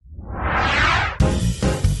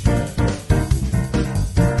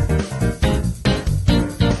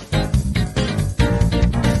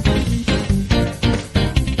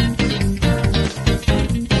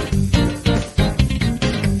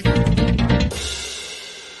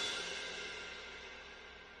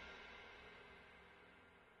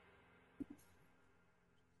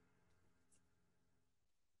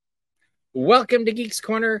Welcome to Geeks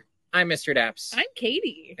Corner. I'm Mr. Daps, I'm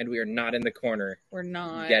Katie. and we are not in the corner We're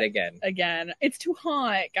not. yet again. It's too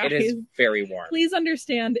hot, guys. It is very warm. Please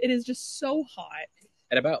understand, it is just so hot.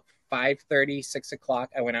 At about 5:30, 6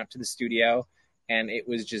 o'clock, I went out to the studio, and it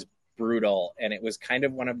was just brutal. And it was kind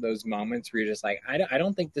of one of those moments where you're just like, I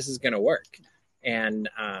don't think this is going to work. And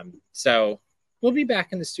so we'll be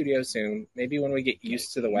back in the studio soon, maybe when we get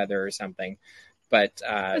used to the weather or something. But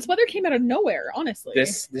this weather came out of nowhere, honestly.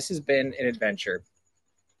 This has been an adventure.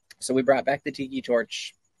 So we brought back the Tiki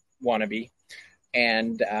Torch wannabe,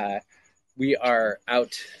 and we are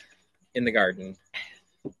out in the garden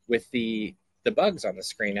with the bugs on the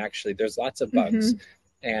screen. Actually, there's lots of bugs,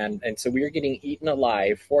 and so we are getting eaten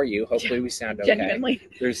alive for you. Hopefully, we sound okay. Genuinely.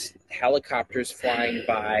 There's helicopters flying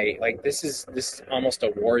by. Like this is almost a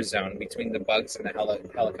war zone between the bugs and the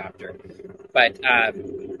helicopter. But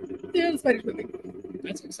yeah, the spider's moving.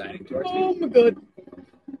 That's exciting. Oh my god.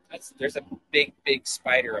 There's a big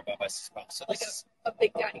spider above us as well. So this is a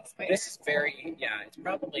big daddy spider. This is very, it's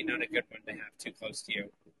probably not a good one to have too close to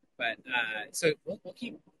you. But so we'll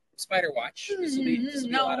keep spider watch. This will be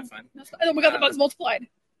a lot of fun. Oh my god, the bugs multiplied.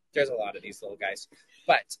 There's a lot of these little guys.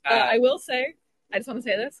 But I will say, I just want to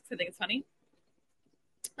say this because I think it's funny.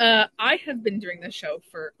 I have been doing this show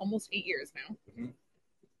for almost 8 years now. Mm-hmm.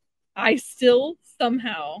 I still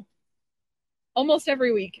somehow, almost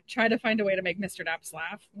every week, try to find a way to make Mr. Daps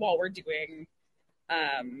laugh while we're doing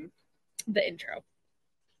the intro.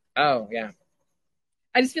 Oh, yeah.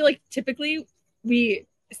 I just feel like typically we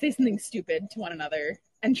say something stupid to one another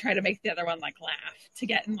and try to make the other one laugh to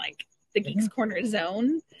get in the Geeks Corner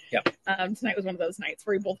zone. Yep. Tonight was one of those nights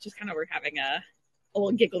where we both just kind of were having a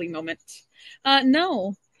little giggly moment.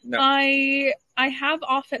 No. I have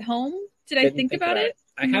off at home. Didn't I think about it?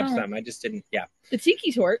 I have some. I just didn't. Yeah. The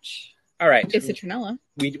Tiki Torch. All right. Is citronella.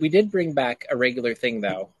 We did bring back a regular thing,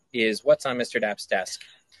 though, is what's on Mr. Dapp's desk.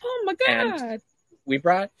 Oh, my God. And we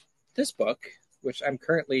brought this book, which I'm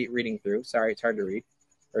currently reading through. Sorry, it's hard to read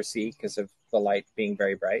or see because of the light being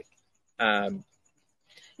very bright. You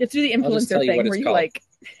have to do the influencer thing where you called.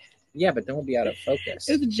 Yeah, but then we'll be out of focus.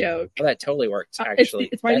 It was a joke. Well, that totally worked, actually.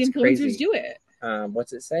 It's why the influencers do it.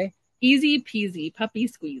 What's it say? Easy peasy, puppy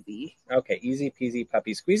squeezy. Okay, easy peasy,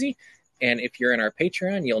 puppy squeezy. And if you're in our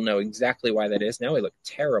Patreon, you'll know exactly why that is. Now we look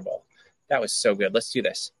terrible. That was so good. Let's do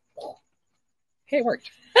this. Hey, it worked.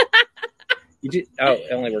 You did. Oh,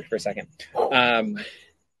 it only worked for a second. Now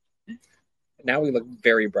we look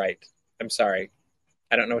very bright. I'm sorry.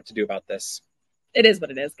 I don't know what to do about this. It is what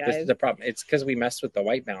it is, guys. This is the problem. It's because we messed with the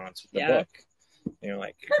white balance with the book.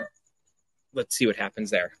 Let's see what happens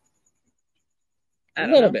there. A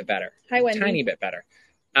little bit better. Hi, Wendy. Tiny bit better.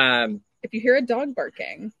 If you hear a dog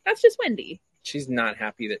barking, that's just Wendy. She's not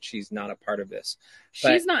happy that she's not a part of this.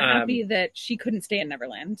 She's not happy that she couldn't stay in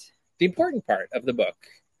Neverland. The important part of the book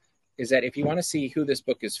is that if you want to see who this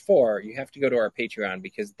book is for, you have to go to our Patreon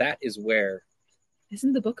because that is where...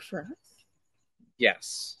 Isn't the book for us?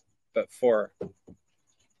 Yes, but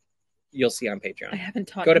you'll see on Patreon. I haven't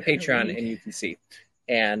taught Go to Patreon and you can see.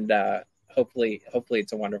 And hopefully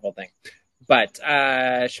it's a wonderful thing. But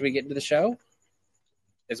should we get into the show?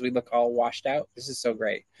 As we look all washed out. This is so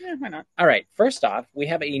great. Yeah, why not? All right. First off, we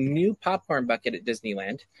have a new popcorn bucket at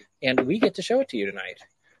Disneyland, and we get to show it to you tonight.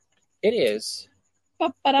 It is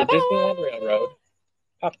the Disneyland Railroad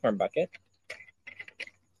popcorn bucket.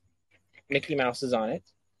 Mickey Mouse is on it.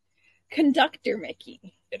 Conductor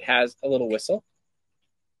Mickey. It has a little whistle.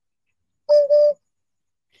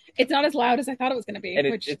 It's not as loud as I thought it was going to be. And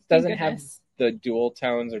it doesn't have the dual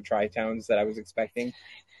tones or tritones that I was expecting.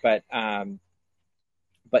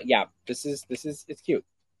 But yeah, this is it's cute.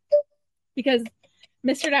 Because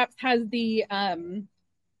Mr. Daps has the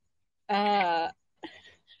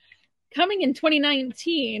coming in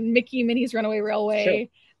 2019 Mickey Minnie's Runaway Railway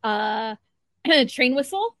train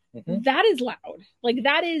whistle. Mm-hmm. That is loud.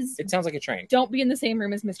 That is. It sounds like a train. Don't be in the same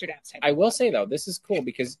room as Mr. Daps. I will say though, this is cool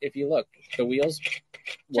because if you look, the wheels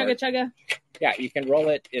chugga chugga. Yeah, you can roll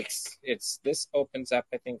it. It's this opens up,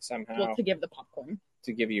 I think, somehow. Well, to give the popcorn.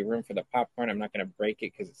 To give you room for the popcorn. I'm not going to break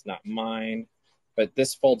it because it's not mine. But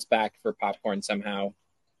this folds back for popcorn somehow.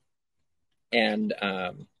 And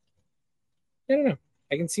I don't know.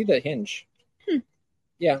 I can see the hinge.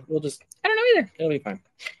 Yeah, we'll just... I don't know either. It'll be fine.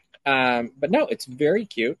 But no, it's very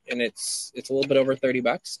cute. And it's a little bit over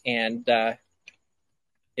 $30. And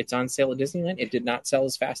it's on sale at Disneyland. It did not sell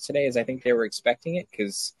as fast today as I think they were expecting it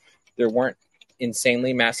because there weren't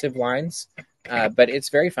insanely massive lines. But it's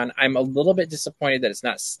very fun. I'm a little bit disappointed that it's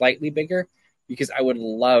not slightly bigger because I would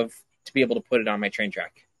love to be able to put it on my train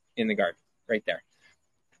track in the garden right there.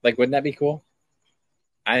 Wouldn't that be cool?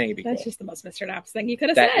 I think it'd be That's cool. just the most Mr. Naps thing you could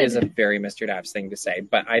have That said. is a very Mr. Daps thing to say,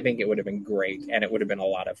 but I think it would have been great and it would have been a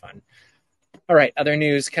lot of fun. All right, other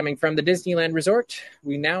news coming from the Disneyland Resort.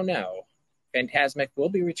 We now know Fantasmic will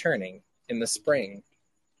be returning in the spring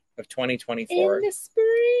of 2024. In the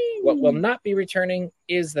spring. What will not be returning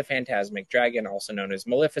is the Fantasmic Dragon, also known as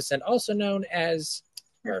Maleficent, also known as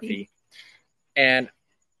Murphy. And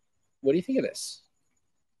what do you think of this?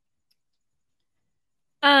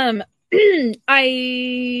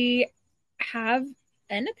 I have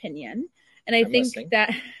an opinion, and I think listening.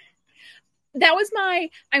 that was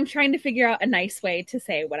I'm trying to figure out a nice way to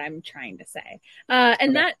say what I'm trying to say.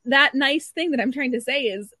 And Okay. that nice thing that I'm trying to say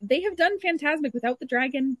is they have done Fantasmic without the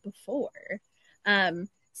dragon before.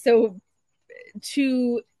 So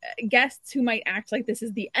to guests who might act like this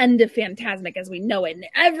is the end of Fantasmic as we know it and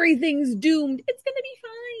everything's doomed, it's gonna be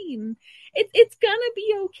fine. It's gonna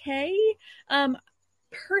be okay.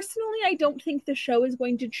 Personally, I don't think the show is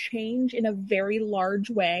going to change in a very large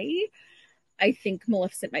way. I think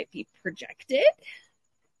Maleficent might be projected.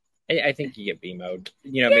 I think you get B mode,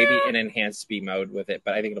 maybe an enhanced B mode with it,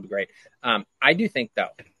 but I think it'll be great. I do think, though,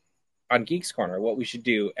 on Geeks Corner, what we should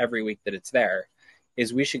do every week that it's there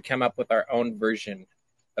is we should come up with our own version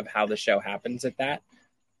of how the show happens at that,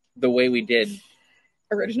 the way we did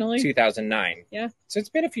originally 2009. Yeah. So it's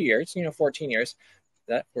been a few years, 14 years.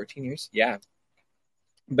 That 14 years? Yeah.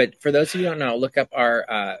 But for those of you who don't know, look up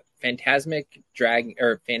our Fantasmic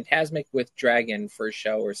with Dragon first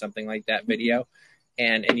show or something like that video.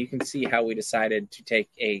 And you can see how we decided to take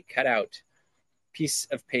a cutout piece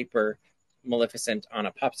of paper Maleficent on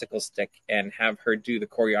a popsicle stick and have her do the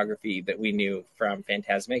choreography that we knew from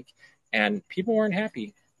Fantasmic, and people weren't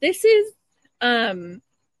happy. This is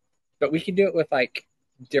but we could do it with like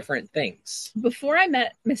different things. Before I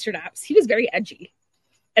met Mr. Daps, he was very edgy.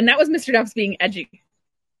 And that was Mr. Daps being edgy.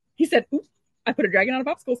 He said, "Ooh, I put a dragon on a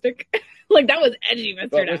popsicle stick." Like, that was edgy,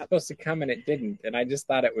 Mr. Well, Daps. it was supposed to come and it didn't, and I just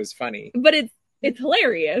thought it was funny. But it's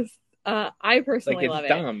hilarious. I personally love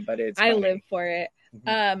it. It's dumb, but it's I funny. live for it.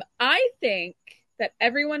 Mm-hmm. I think that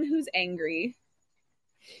everyone who's angry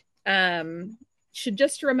should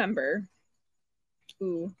just remember,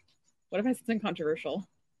 ooh, what if I said something controversial?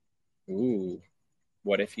 Ooh,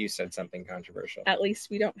 what if you said something controversial? At least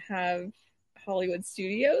we don't have Hollywood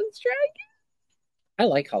Studios Dragon. I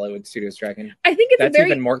like Hollywood Studios Dragon. I think that's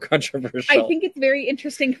even more controversial. I think it's very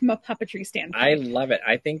interesting from a puppetry standpoint. I love it.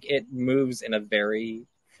 I think it moves in a very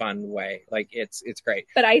fun way. Like, it's great.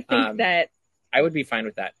 But I think that I would be fine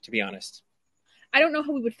with that, to be honest. I don't know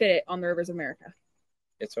how we would fit it on the Rivers of America.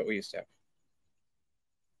 It's what we used to have.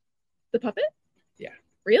 The puppet? Yeah.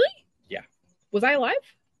 Really? Yeah. Was I alive?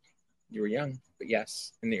 You were young, but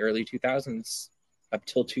yes, in the early 2000s, up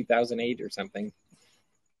till 2008 or something.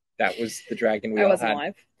 That was the dragon we all had. I wasn't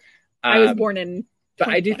alive. I was born in. But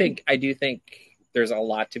I do think there's a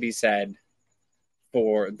lot to be said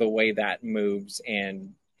for the way that moves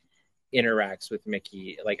and interacts with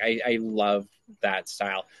Mickey. Like, I love that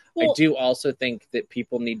style. Well, I do also think that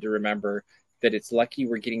people need to remember that it's lucky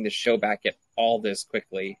we're getting the show back at all this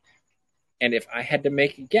quickly. And if I had to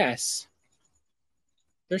make a guess,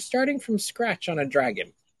 they're starting from scratch on a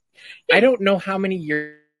dragon. Yeah. I don't know how many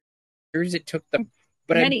years it took them,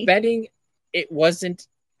 but I'm betting it wasn't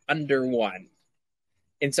under one.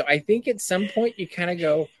 And so I think at some point you kind of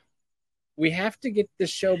go, we have to get the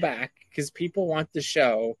show back because people want the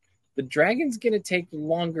show. The dragon's going to take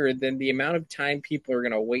longer than the amount of time people are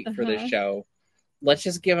going to wait for the show. Let's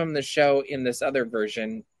just give them the show in this other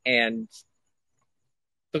version, and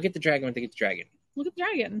they'll get the dragon when they get the dragon. Look at the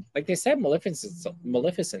dragon. Like they said,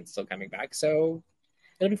 Maleficent's still coming back, so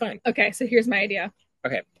it'll be fine. Okay, so here's my idea.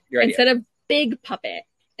 Okay, your idea. Instead of Big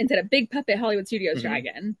Puppet Hollywood Studios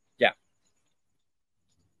Dragon. Yeah.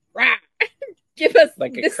 Rah! Give us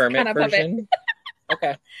like a this Kermit kind of version.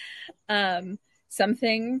 Okay.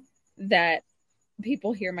 Something that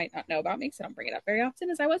people here might not know about me, because I don't bring it up very often,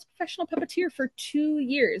 is I was a professional puppeteer for 2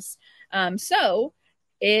 years. So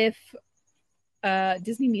if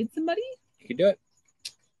Disney needs somebody, you can do it.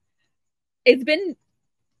 It's been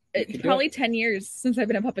probably 10 years since I've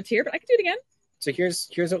been a puppeteer, but I can do it again. So here's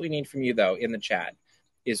what we need from you, though, in the chat,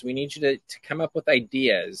 is we need you to come up with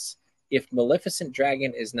ideas. If Maleficent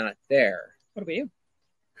Dragon is not there, what do we do?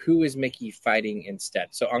 Who is Mickey fighting instead?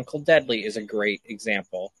 So Uncle Deadly is a great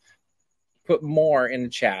example. Put more in the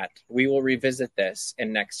chat. We will revisit this,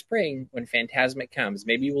 and next spring when Fantasmic comes,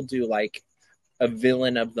 maybe we'll do like a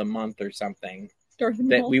villain of the month or something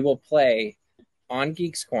that we will play on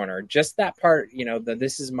Geeks Corner. Just that part, the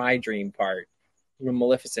 "This is my dream" part, when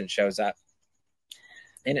Maleficent shows up,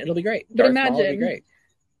 and it'll be great. But imagine, will be great.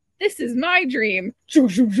 This is my dream.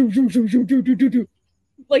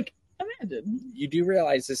 Like, imagine. You do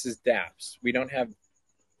realize this is DAPS. We don't have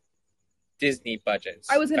Disney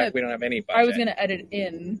budgets. In fact, we don't have any budget. I was gonna edit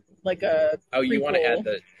in like a. Oh, you want to prequel. add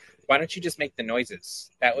the? Why don't you just make the noises?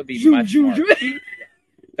 That would be much more.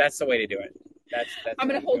 That's the way to do it. That's I'm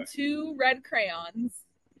gonna hold 2 red crayons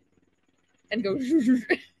and go.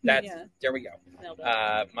 That's Yeah. There we go.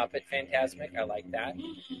 Muppet Fantasmic. I like that.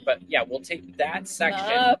 But yeah, we'll take that section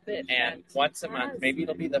Muppet and once a month, maybe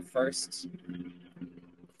it'll be the first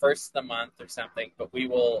of the month or something. But we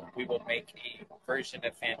will make a version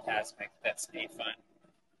of Fantasmic that's a fun.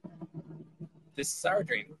 This is our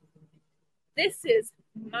dream. This is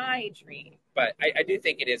my dream. But I do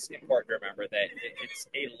think it is important to remember that it's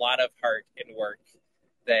a lot of heart and work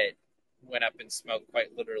that went up in smoke,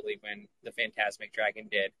 quite literally, when the Fantasmic Dragon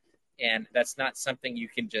did. And that's not something you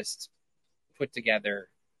can just put together.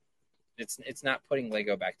 It's not putting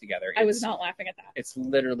Lego back together. I was not laughing at that. It's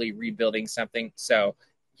literally rebuilding something. So,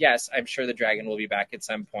 yes, I'm sure the dragon will be back at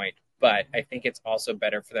some point. But I think it's also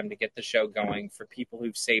better for them to get the show going for people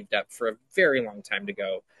who've saved up for a very long time to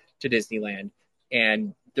go to Disneyland.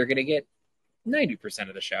 And they're going to get 90%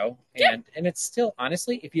 of the show. And it's still,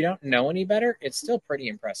 honestly, if you don't know any better, it's still pretty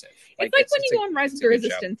impressive. It's like when you go on Rise of the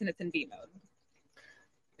Resistance and it's in V mode.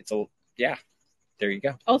 Yeah, there you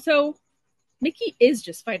go. Also, Mickey is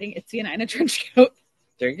just fighting Itzy in a trench coat.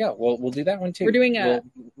 There you go. We'll do that one too. We're doing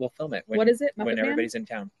we'll film it. What is it? Muppet when Man? Everybody's in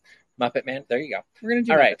town. Muppet Man. There you go. We're gonna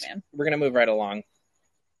do All Muppet right. Man. We're gonna move right along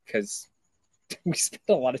because we spent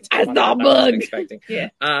a lot of time. I saw bug. Expecting. Yeah.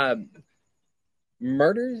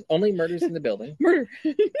 Murders. Only murders in the building. Murder.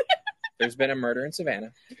 There's been a murder in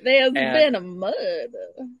Savannah. There's been a murder.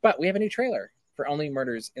 But we have a new trailer for Only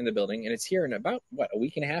Murders in the Building, and it's here in about a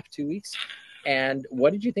week and a half, 2 weeks. And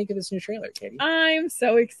what did you think of this new trailer, Katie? I'm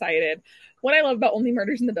so excited. What I love about Only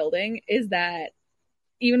Murders in the Building is that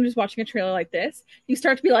even just watching a trailer like this, you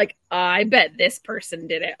start to be like, I bet this person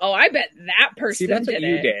did it. Oh, I bet that person did it. See, that's what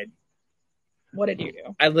you did. What did you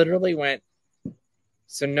do? I literally went,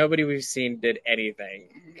 so nobody we've seen did anything.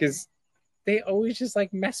 Because they always just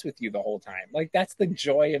mess with you the whole time. That's the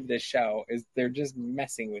joy of this show, is they're just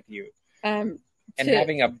messing with you. And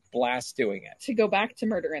having a blast doing it. To go back to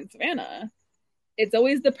Murder in Savannah, it's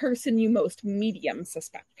always the person you most medium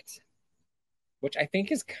suspect. Which I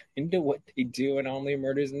think is kind of what they do in Only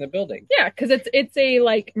Murders in the Building. Yeah, because it's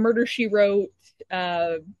a Murder, She Wrote,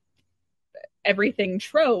 everything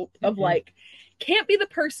trope of can't be the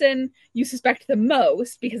person you suspect the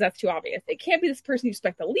most because that's too obvious. It can't be this person you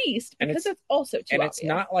suspect the least because that's also too obvious. And it's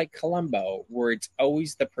not like Columbo, where it's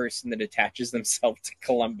always the person that attaches themselves to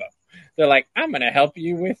Columbo. They're like, I'm going to help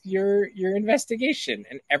you with your investigation.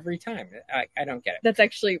 And every time, I don't get it. That's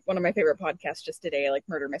actually one of my favorite podcasts just today,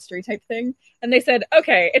 murder mystery type thing. And they said,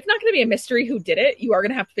 okay, it's not going to be a mystery who did it. You are going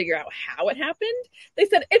to have to figure out how it happened. They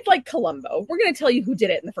said, it's like Columbo. We're going to tell you who did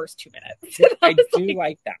it in the first 2 minutes. I do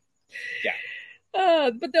like that. Yeah.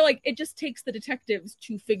 But they're it just takes the detectives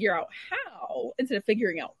to figure out how instead of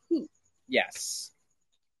figuring out who. Yes.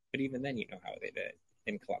 But even then, you know how they did it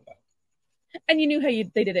in Columbo. And you knew how they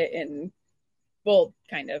did it in,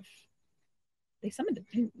 kind of. They summoned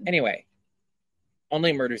it. Anyway,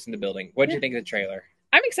 Only Murders in the Building. What did you think of the trailer?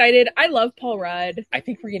 I'm excited. I love Paul Rudd. I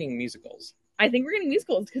think we're getting musicals.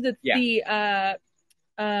 Because it's the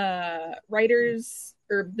writers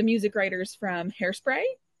or the music writers from Hairspray.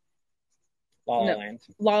 La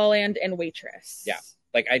La Land and Waitress. Yeah.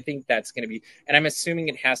 I think that's going to be, and I'm assuming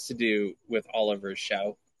it has to do with Oliver's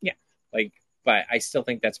show. Yeah. But I still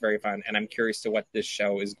think that's very fun. And I'm curious to what this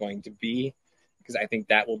show is going to be, because I think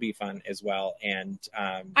that will be fun as well. And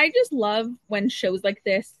I just love when shows like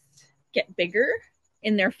this get bigger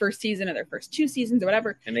in their first season or their first 2 seasons or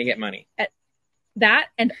whatever. And they get money. At that,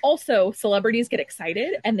 and also celebrities get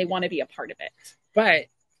excited and they want to be a part of it. But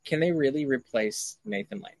can they really replace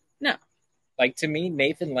Nathan Lane? No. To me,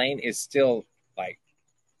 Nathan Lane is still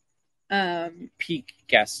peak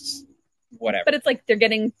guests, whatever. But it's they're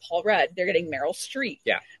getting Paul Rudd, they're getting Meryl Streep.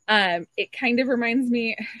 Yeah. It kind of reminds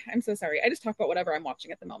me, I'm so sorry, I just talk about whatever I'm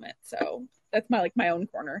watching at the moment. So that's my own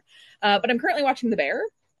corner. But I'm currently watching The Bear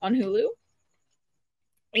on Hulu.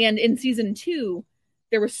 And in season 2,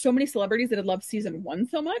 there were so many celebrities that had loved season 1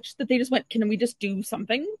 so much that they just went, can we just do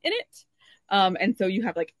something in it? And so you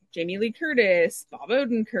have Jamie Lee Curtis, Bob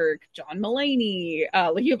Odenkirk, John Mulaney,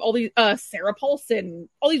 you have all these Sarah Paulson,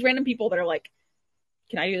 all these random people that are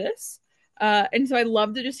can I do this? And so I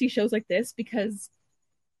love to just see shows like this because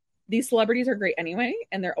these celebrities are great anyway,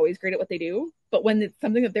 and they're always great at what they do. But when it's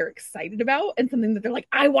something that they're excited about and something that they're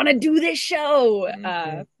I want to do this show,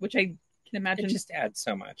 which I can imagine it just adds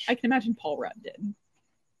so much. I can imagine Paul Rudd did.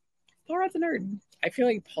 Paul Rudd's a nerd. I feel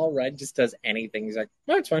like Paul Rudd just does anything. He's like,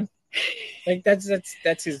 no, it's fun. Like that's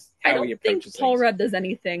his I how he don't think approaches Paul things. Rudd does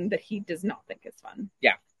anything that he does not think is fun.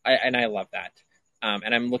 Yeah, I love that.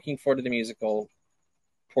 And I'm looking forward to the musical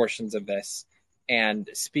portions of this. And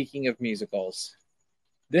speaking of musicals,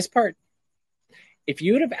 this part, if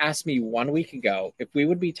you would have asked me 1 week ago if we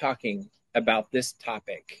would be talking about this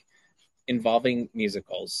topic involving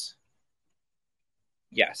musicals,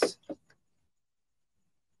 yes,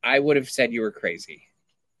 I would have said you were crazy.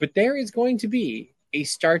 But there is going to be a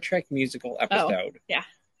Star Trek musical episode. Yeah.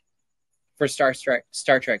 For Star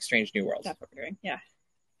Trek Strange New Worlds. That's what we're doing. Yeah.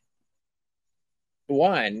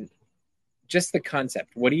 One, just the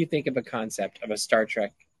concept. What do you think of a concept of a Star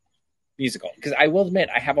Trek musical? Because I will admit,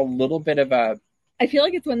 I have a little bit of a. I feel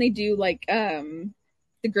like it's when they do like the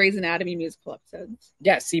Grey's Anatomy musical episodes.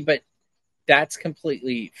 Yeah, see, but that's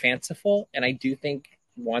completely fanciful, and I do think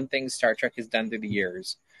one thing Star Trek has done through the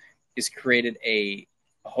years is created a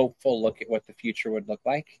hopeful look at what the future would look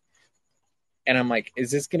like. And I'm like,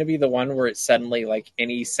 is this going to be the one where it's suddenly like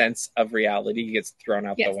any sense of reality gets thrown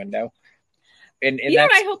out the window? And you know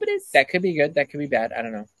what I hope it is? That could be good. That could be bad. I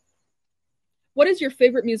don't know. What is your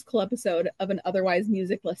favorite musical episode of an otherwise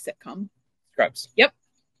musicless sitcom? Scrubs. Yep.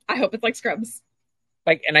 I hope it's like Scrubs.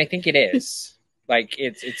 Like, and I think it is. Like,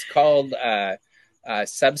 it's called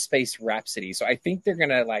Subspace Rhapsody. So I think they're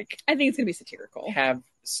gonna like. I think it's gonna be satirical. Have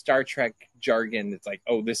Star Trek jargon that's like,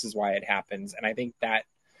 oh, this is why it happens, and I think that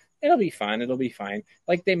it'll be fun. It'll be fine.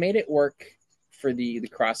 Like they made it work for the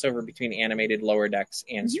crossover between animated Lower Decks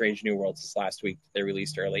and Strange New Worlds this last week. They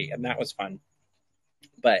released early, and that was fun.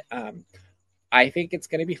 But I think it's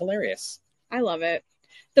going to be hilarious. I love it.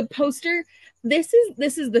 The poster. This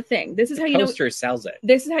is the thing. This is how you know. The poster sells it.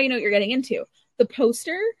 This is how you know what you're getting into. The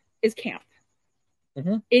poster is camp.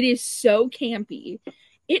 Mm-hmm. It is so campy.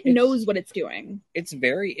 It knows what it's doing.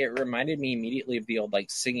 It reminded me immediately of the old like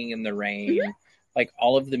Singing in the Rain. Mm-hmm. Like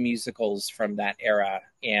all of the musicals from that era,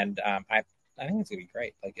 and I think it's gonna be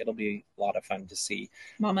great. Like it'll be a lot of fun to see.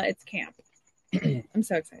 Mama, it's camp. I'm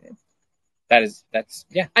so excited. That's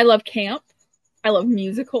yeah. I love camp. I love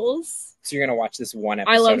musicals. So you're gonna watch this one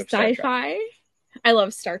episode. I love sci-fi. I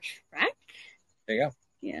love Star Trek. There you go.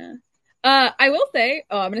 Yeah. I will say.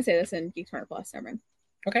 Oh, I'm gonna say this in Geek Smart Plus. Never mind.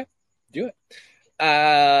 Okay, do it.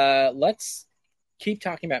 Let's keep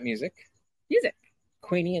talking about music. Music.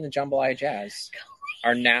 Queenie and the Jambalaya Jazz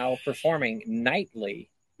are now performing nightly.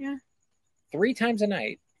 Yeah. 3 times a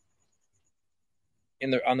night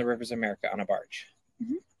on the rivers of America on a barge.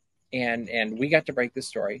 Mm-hmm. And we got to break this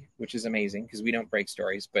story, which is amazing because we don't break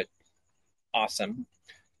stories, but awesome.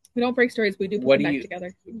 We don't break stories, we do put them back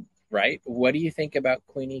together. Right? What do you think about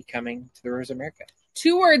Queenie coming to the rivers of America?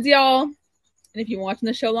 2 words, y'all. And if you've been watching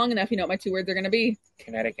the show long enough, you know what my 2 words are going to be.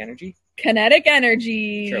 Kinetic energy. Kinetic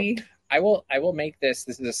energy. True. I will make this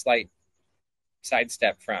is a slight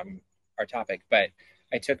sidestep from our topic, but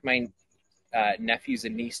I took my nephews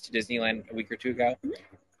and niece to Disneyland a week or 2 ago,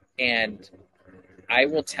 and I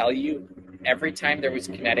will tell you, every time there was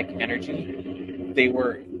kinetic energy, they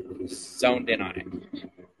were zoned in on it.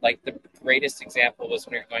 Like the greatest example was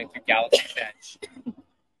when we were going through Galaxy's Edge.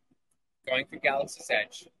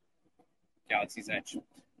 Galaxy's Edge.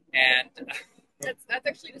 And that's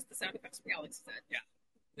actually just the sound effects from Galaxy's Edge. Yeah.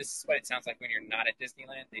 This is what it sounds like when you're not at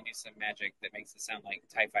Disneyland. They do some magic that makes it sound like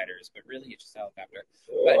TIE fighters, but really it's just a helicopter.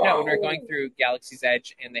 But no, when we were going through Galaxy's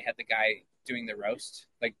Edge and they had the guy doing the roast,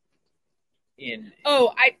 like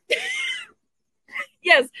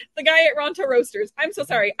Yes, the guy at Ronto Roasters. I'm so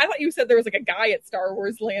sorry. I thought you said there was like a guy at Star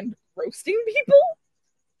Wars Land roasting people.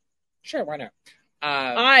 Sure, why not?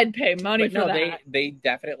 I'd pay money for that. They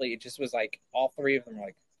definitely, it just was like all 3 of them were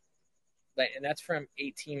like, and that's from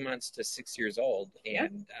 18 months to 6 years old,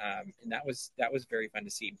 and that was very fun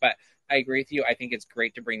to see. But I agree with you. I think it's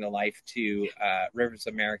great to bring the life to Rivers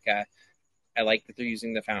of America. I like that they're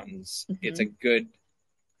using the fountains. Mm-hmm. It's a good,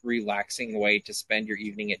 relaxing way to spend your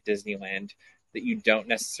evening at Disneyland that you don't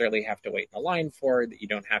necessarily have to wait in a line for, that you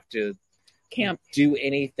don't have to do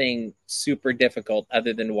anything super difficult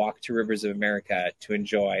other than walk to Rivers of America to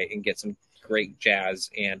enjoy and get some great jazz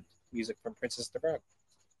and music from Princess DeBrook.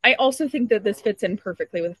 I also think that this fits in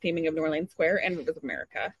perfectly with the theming of New Orleans Square and Rivers of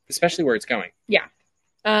America. Especially where it's going. Yeah.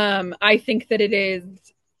 I think that it is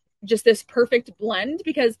just this perfect blend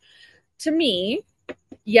because to me,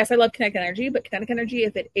 yes, I love kinetic energy, but kinetic energy,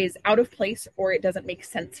 if it is out of place or it doesn't make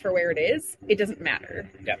sense for where it is, it doesn't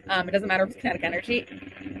matter. Yeah. It doesn't matter if it's kinetic energy.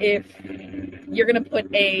 If you're going to put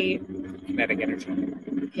a... Kinetic energy.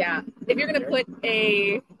 Yeah. If you're going to put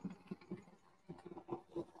a...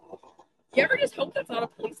 You ever just hope that's not a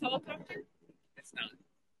police helicopter? It's not.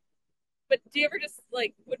 But do you ever just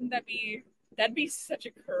like? Wouldn't that be? That'd be such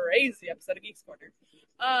a crazy episode of Geeks Corner.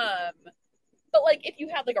 But like if you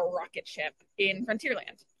had like a rocket ship in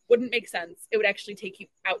Frontierland, wouldn't make sense. It would actually take you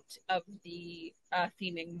out of the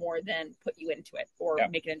theming more than put you into it or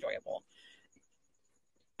make it enjoyable.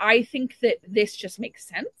 I think that this just makes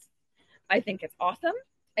sense. I think it's awesome.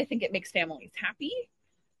 I think it makes families happy.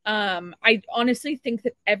 I honestly think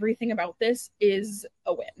that everything about this is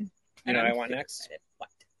a win. You know what I want next? What?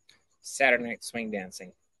 Saturday Night Swing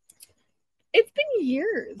Dancing. It's been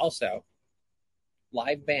years. Also,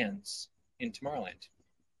 live bands in Tomorrowland.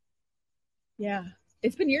 Yeah.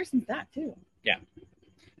 It's been years since that, too. Yeah.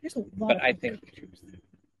 There's a lot but I think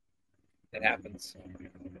it happens.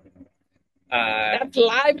 That's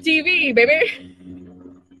live TV, baby.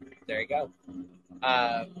 There you go.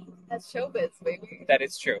 That's showbiz, baby. That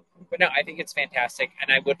is true. But no, I think it's fantastic.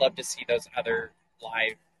 And I would love to see those other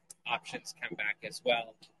live options come back as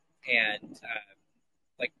well. And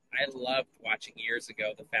like I loved watching years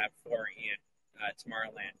ago the Fab Four in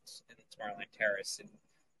Tomorrowland and Tomorrowland Terrace, and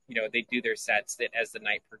you know they do their sets that as the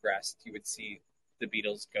night progressed, you would see the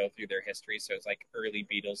Beatles go through their history. So it's like early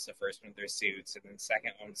Beatles, the first one with their suits, and then the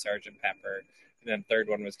second one Sgt. Pepper, and then third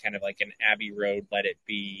one was kind of like an Abbey Road, Let It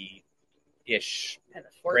Be ish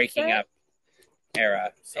breaking up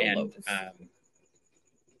era. Solos. And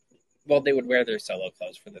well, they would wear their solo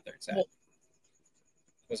clothes for the third set. Well,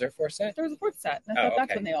 was there a fourth set? There was a fourth set. I thought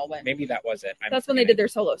that's when they all went. Maybe that was it. That's when they did their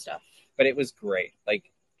solo stuff. But it was great. Like,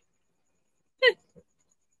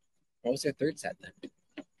 what was their third set then?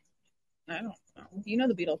 I don't know. You know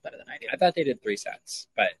the Beatles better than I do. I thought they did 3 sets,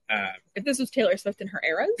 but if this was Taylor Swift in her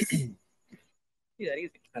eras, be that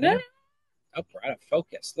easy. I know. Oh, we're out of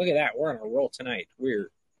focus. Look at that. We're on a roll tonight. We're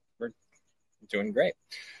doing great.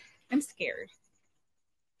 I'm scared.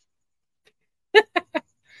 But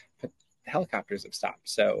the helicopters have stopped,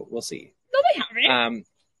 so we'll see. No, they haven't.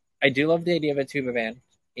 I do love the idea of a tuba band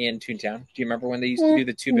in Toontown. Do you remember when they used to do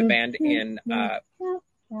the tuba band in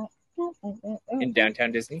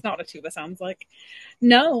Downtown Disney? It's not what a tuba sounds like.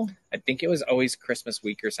 No. I think it was always Christmas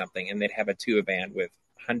week or something, and they'd have a tuba band with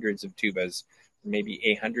hundreds of tubas, maybe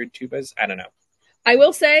 800 tubas. I don't know. I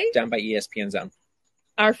will say, down by ESPN Zone.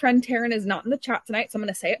 Our friend Taryn is not in the chat tonight, so I'm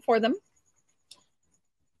going to say it for them.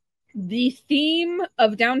 The theme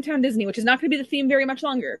of Downtown Disney, which is not going to be the theme very much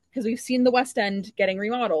longer, because we've seen the West End getting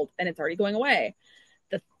remodeled, and it's already going away.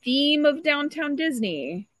 The theme of Downtown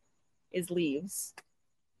Disney is leaves.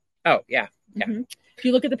 Oh, yeah. Yeah. Mm-hmm. If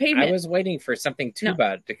you look at the pavement. I was waiting for something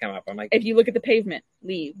tuba to come up. I'm like, if you look at the pavement,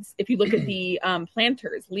 leaves. If you look at the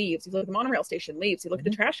planters, leaves. If you look at the monorail station, leaves. You look at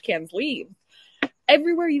the trash cans, leaves.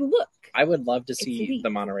 Everywhere you look. I would love to see the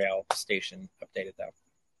monorail station updated, though.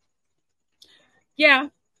 Yeah.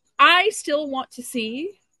 I still want to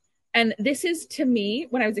see, and this is, to me,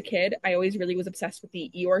 when I was a kid, I always really was obsessed with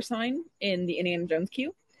the Eeyore sign in the Indiana Jones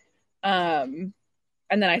queue. And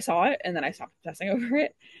then I saw it, and then I stopped obsessing over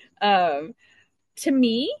it. To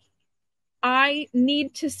me, I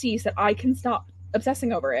need to see, so that I can stop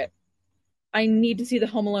obsessing over it. I need to see the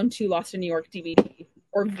Home Alone 2 Lost in New York DVD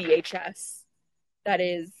or VHS that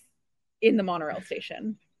is in the monorail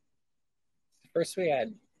station. First we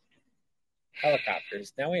had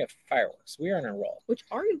helicopters. Now we have fireworks. We are on a roll. Which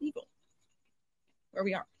are illegal. Where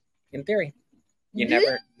we are. In theory. You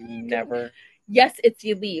never. Yes, it's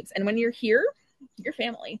you leaves. And when you're here, your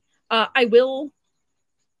family.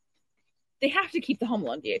 They have to keep the Home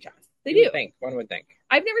Alone VHS. They do. One would think.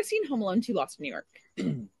 I've never seen Home Alone 2 Lost in New York.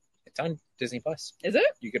 It's on Disney Plus. Is it?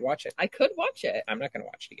 You could watch it. I could watch it. I'm not going to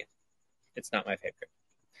watch it again. It's not my favorite.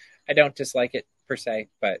 I don't dislike it per se,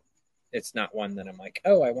 but it's not one that I'm like,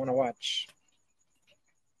 oh, I want to watch.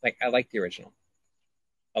 Like, I like the original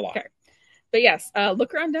a lot. Okay. But yes,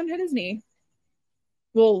 look around Downtown Disney.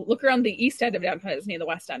 Well, look around the east end of Downtown Disney. The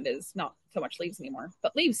west end is not so much leaves anymore,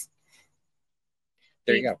 but leaves.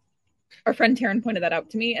 There you go. Our friend Taryn pointed that out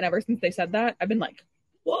to me, and ever since they said that, I've been like,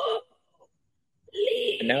 whoa,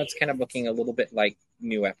 leaves. And now it's kind of looking a little bit like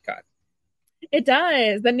new Epcot. It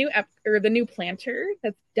does. The new planter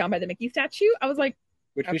that's down by the Mickey statue. I was like,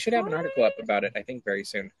 which we should have an article up about it, I think, very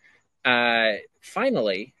soon.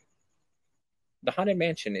 Finally, The Haunted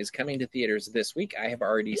Mansion is coming to theaters this week. I have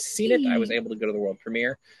already seen it. I was able to go to the world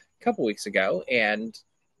premiere a couple weeks ago, and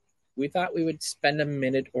we thought we would spend a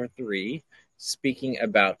minute or 3 speaking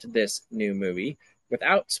about this new movie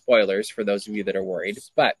without spoilers for those of you that are worried.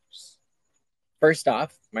 But first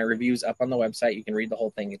off, my review's up on the website. You can read the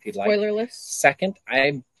whole thing if you'd like. Spoilerless. Second,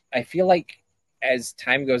 I feel like as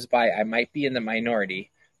time goes by, I might be in the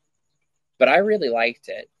minority, but I really liked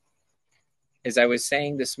it. As I was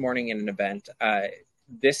saying this morning in an event,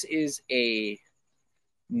 this is a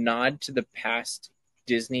nod to the past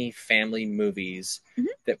Disney family movies Mhm.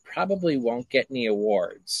 that probably won't get any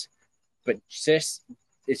awards, but just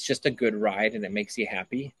it's just a good ride and it makes you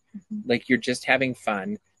happy. Mhm. Like you're just having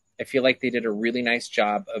fun. I feel like they did a really nice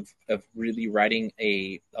job of really writing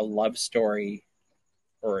a love story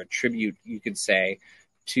or a tribute, you could say,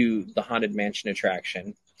 to the Haunted Mansion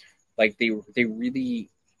attraction. Like they really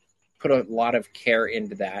put a lot of care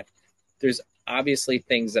into that. There's obviously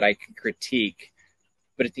things that I could critique,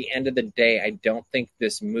 but at the end of the day, I don't think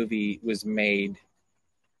this movie was made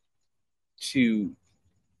to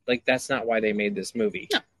like that's not why they made this movie.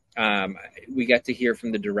 No. We got to hear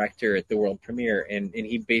from the director at the world premiere, and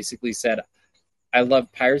he basically said, I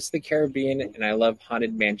love Pirates of the Caribbean and I love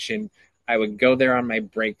Haunted Mansion. I would go there on my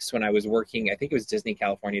breaks when I was working. I think it was Disney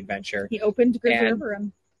California Adventure. He opened Grizzly And River,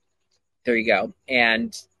 and there you go.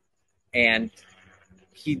 And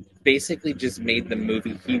he basically just made the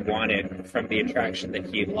movie he wanted from the attraction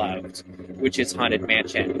that he loved, which is Haunted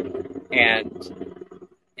Mansion. And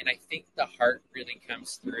I think the heart really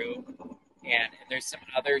comes through. And there's some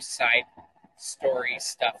other side story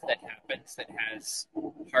stuff that happens that has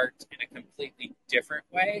heart in a completely different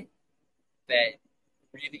way that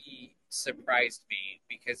really surprised me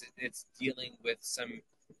because it's dealing with some,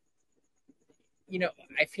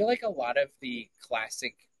 I feel like a lot of the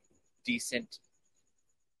classic decent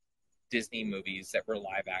Disney movies that were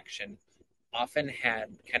live action often had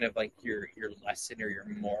kind of like your lesson or your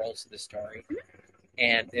moral to the story.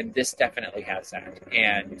 And this definitely has that.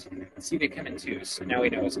 And see, they come in twos. So now we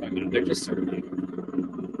know what's going on. They're just sort of like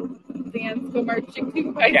fans go marching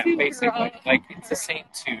two by yeah, two. basically like it's the same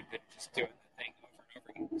two that just doing the thing over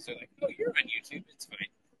and over again. So like, oh, you're on YouTube, it's fine.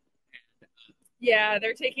 And, yeah,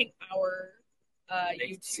 they're taking our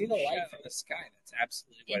they YouTube see the light show from the sky. That's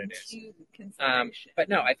absolutely what it is. into consideration. But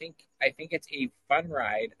no, I think it's a fun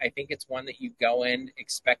ride. I think it's one that you go in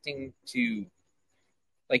expecting to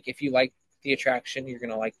like. If you like the attraction, you're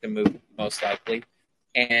gonna like the movie most likely.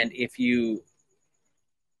 And if you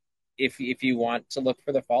want to look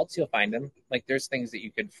for the faults, you'll find them. Like there's things that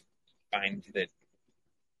you could find that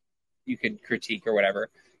you could critique or whatever.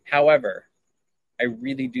 However, I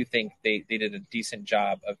really do think they did a decent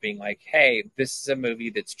job of being like, hey, this is a movie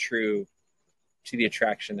that's true to the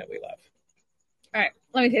attraction that we love. All right,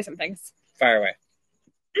 let me tell you some things. Fire away.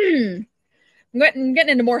 I'm getting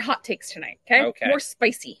into more hot takes tonight. Okay, more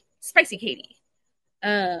spicy, Katie.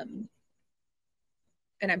 And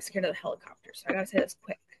I'm scared of the helicopters, so I gotta say this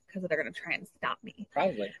quick because they're gonna try and stop me.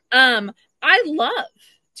 Probably. I love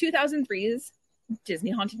 2003's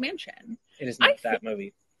Disney Haunted Mansion. It is not that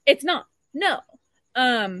movie. It's not. No.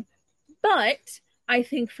 But I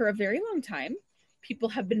think for a very long time, people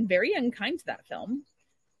have been very unkind to that film.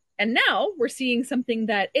 And now we're seeing something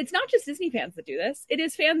that it's not just Disney fans that do this. It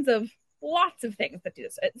is fans of lots of things that do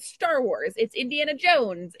this. It's Star Wars, it's Indiana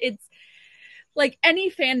Jones, it's like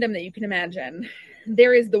any fandom that you can imagine.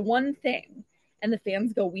 There is the one thing, and the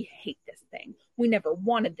fans go, we hate this thing. We never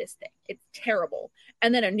wanted this thing. It's terrible.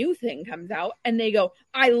 And then a new thing comes out, and they go,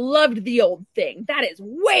 I loved the old thing. That is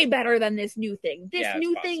way better than this new thing. This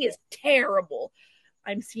new thing is terrible.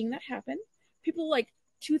 I'm seeing that happen. People like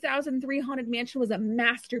 2003 Haunted Mansion was a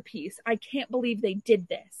masterpiece. I can't believe they did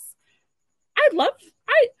this.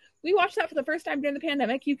 We watched that for the first time during the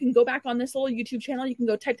pandemic. You can go back on this little YouTube channel. You can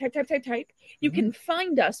go type. You can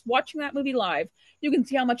find us watching that movie live. You can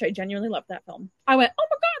see how much I genuinely love that film. I went, oh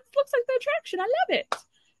my God, this looks like the attraction. I love it.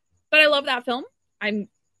 But I love that film. I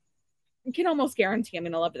can almost guarantee I'm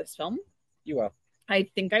going to love this film. You will. I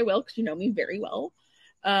think I will because you know me very well.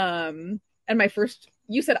 And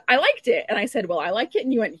you said, I liked it. And I said, well, I like it.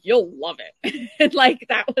 And you went, you'll love it. And like,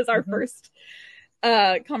 that was our first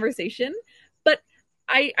conversation. But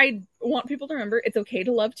I want people to remember it's okay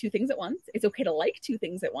to love two things at once. It's okay to like two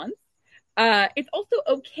things at once. It's also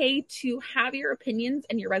okay to have your opinions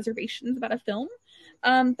and your reservations about a film.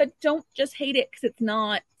 But don't just hate it because it's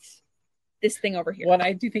not this thing over here. Well,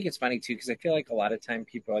 I do think it's funny too, because I feel like a lot of time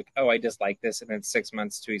people are like, oh, I just like this. And then 6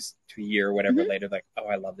 months to a year or whatever later, like, oh,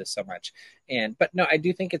 I love this so much. But no, I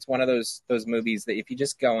do think it's one of those movies that if you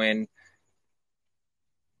just go in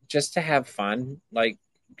just to have fun, like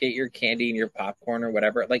get your candy and your popcorn or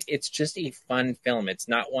whatever, like it's just a fun film. It's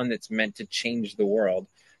not one that's meant to change the world.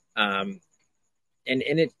 And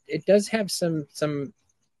it does have some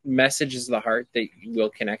messages of the heart that you will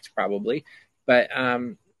connect probably, but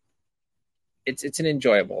it's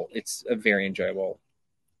a very enjoyable.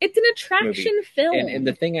 It's an attraction movie. film. And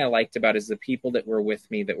the thing I liked about it is the people that were with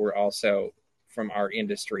me that were also from our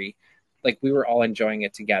industry, like we were all enjoying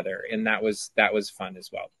it together, and that was fun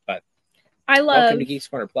as well. But welcome to Geeks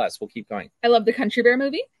Corner Plus. We'll keep going. I love the Country Bear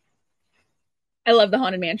movie. I love the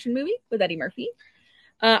Haunted Mansion movie with Eddie Murphy.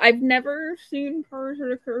 I've never seen Pirates of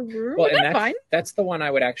the Caribbean, Well, but and that's fine. that's the one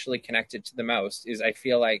I would actually connect it to the most. Is I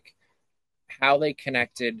feel like how they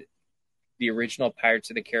connected the original Pirates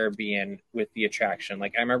of the Caribbean with the attraction.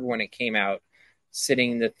 Like I remember when it came out,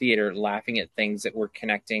 sitting in the theater laughing at things that were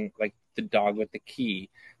connecting, like the dog with the key,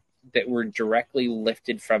 that were directly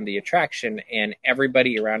lifted from the attraction, and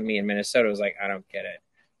everybody around me in Minnesota was like, I don't get it.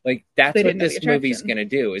 Like that's what this movie's going to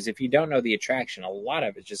do. Is if you don't know the attraction, a lot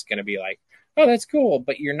of it's just going to be like, oh, that's cool,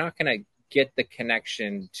 but you're not going to get the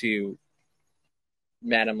connection to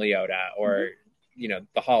Madame Leota or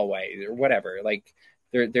the hallway or whatever. Like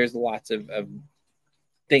there's lots of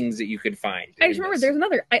things that you could find. I just remember there's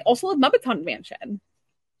another. I also love Muppets Haunted Mansion.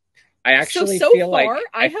 I actually so feel far, like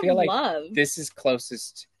I feel like this is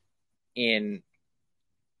closest in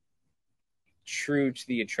true to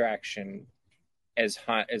the attraction as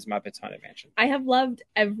Muppets Haunted Mansion. I have loved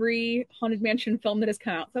every Haunted Mansion film that has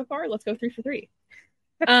come out so far. Let's go 3 for 3.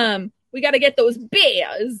 We got to get those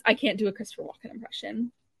bears. I can't do a Christopher Walken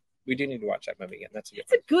impression. We do need to watch that movie again.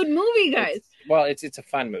 It's a good movie, guys. It's a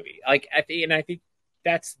fun movie. Like I think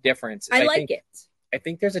that's the difference. I like it. I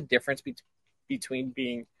think there's a difference between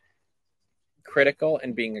being critical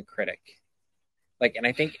and being a critic. Like, and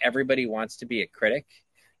I think everybody wants to be a critic,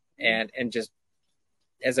 and just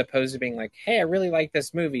as opposed to being like, hey, I really like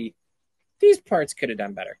this movie. These parts could have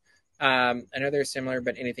done better. I know they're similar,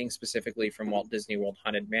 but anything specifically from Walt Disney World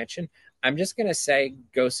Haunted Mansion, I'm just gonna say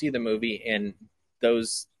go see the movie, and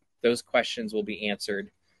those questions will be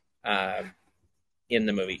answered in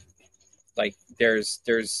the movie. Like there's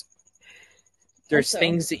also,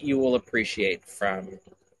 things that you will appreciate from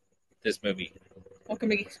this movie. Welcome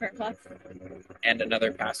to Geek Square Plus. And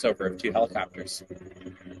another Passover of 2 helicopters.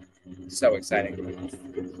 So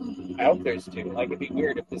exciting. I hope there's 2. Like, it'd be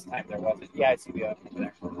weird if this time there wasn't. Yeah, I see the other one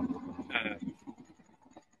there.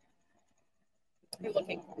 You're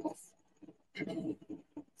looking for this.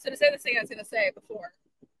 So to say this thing I was going to say before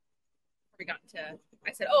we got into,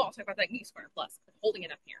 I said, I'll talk about that Geek Square Plus. I'm holding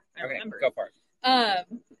it up here. I remember. Go for it.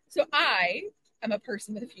 So I am a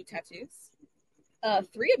person with a few tattoos.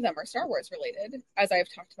 3 of them are Star Wars related, as I have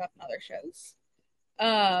talked about in other shows.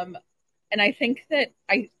 And I think that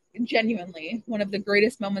genuinely, one of the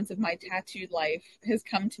greatest moments of my tattooed life has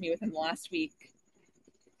come to me within the last week.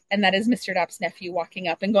 And that is Mr. Dapp's nephew walking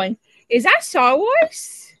up and going, is that Star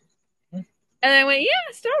Wars? And I went, yeah,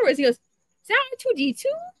 Star Wars. He goes, is that R2-D2?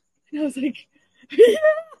 And I was like, yeah,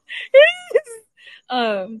 it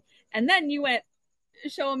is. And then you went,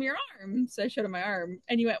 show him your arm. So I showed him my arm.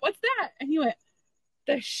 And you went, what's that? And he went,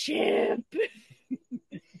 the ship.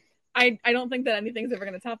 I don't think that anything's ever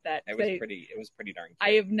going to top that. It was pretty darn cute.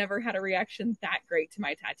 I have never had a reaction that great to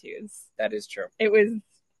my tattoos. That is true. It was,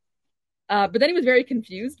 but then he was very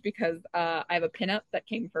confused because I have a pinup that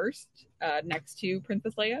came first next to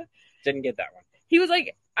Princess Leia. Didn't get that one. He was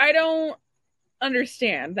like, I don't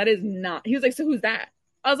understand. That is not. He was like, so who's that?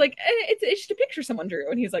 I was like, it's just a picture someone drew.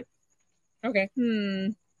 And he's like, okay.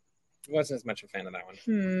 Wasn't as much a fan of that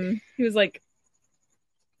one. He was like,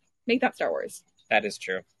 make that Star Wars. That is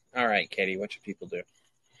true. All right, Katie, what should people do?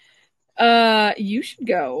 You should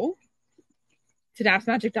go to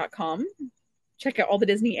dappsmagic.com. Check out all the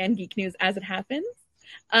Disney and geek news as it happens.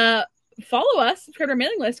 Follow us, subscribe to our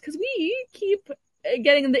mailing list, because we keep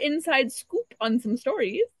getting the inside scoop on some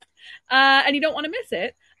stories. And you don't want to miss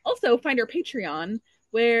it. Also, find our Patreon,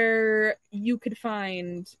 where you could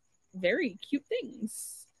find very cute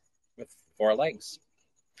things. With 4 legs.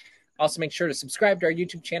 Also, make sure to subscribe to our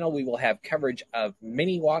YouTube channel. We will have coverage of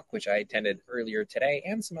Mini Walk, which I attended earlier today,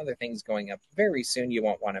 and some other things going up very soon you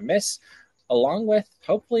won't want to miss, along with,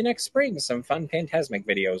 hopefully next spring, some fun Fantasmic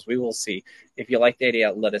videos. We will see. If you like the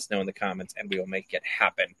idea, let us know in the comments, and we will make it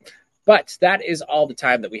happen. But that is all the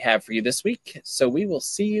time that we have for you this week, so we will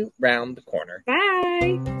see you round the corner.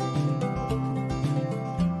 Bye!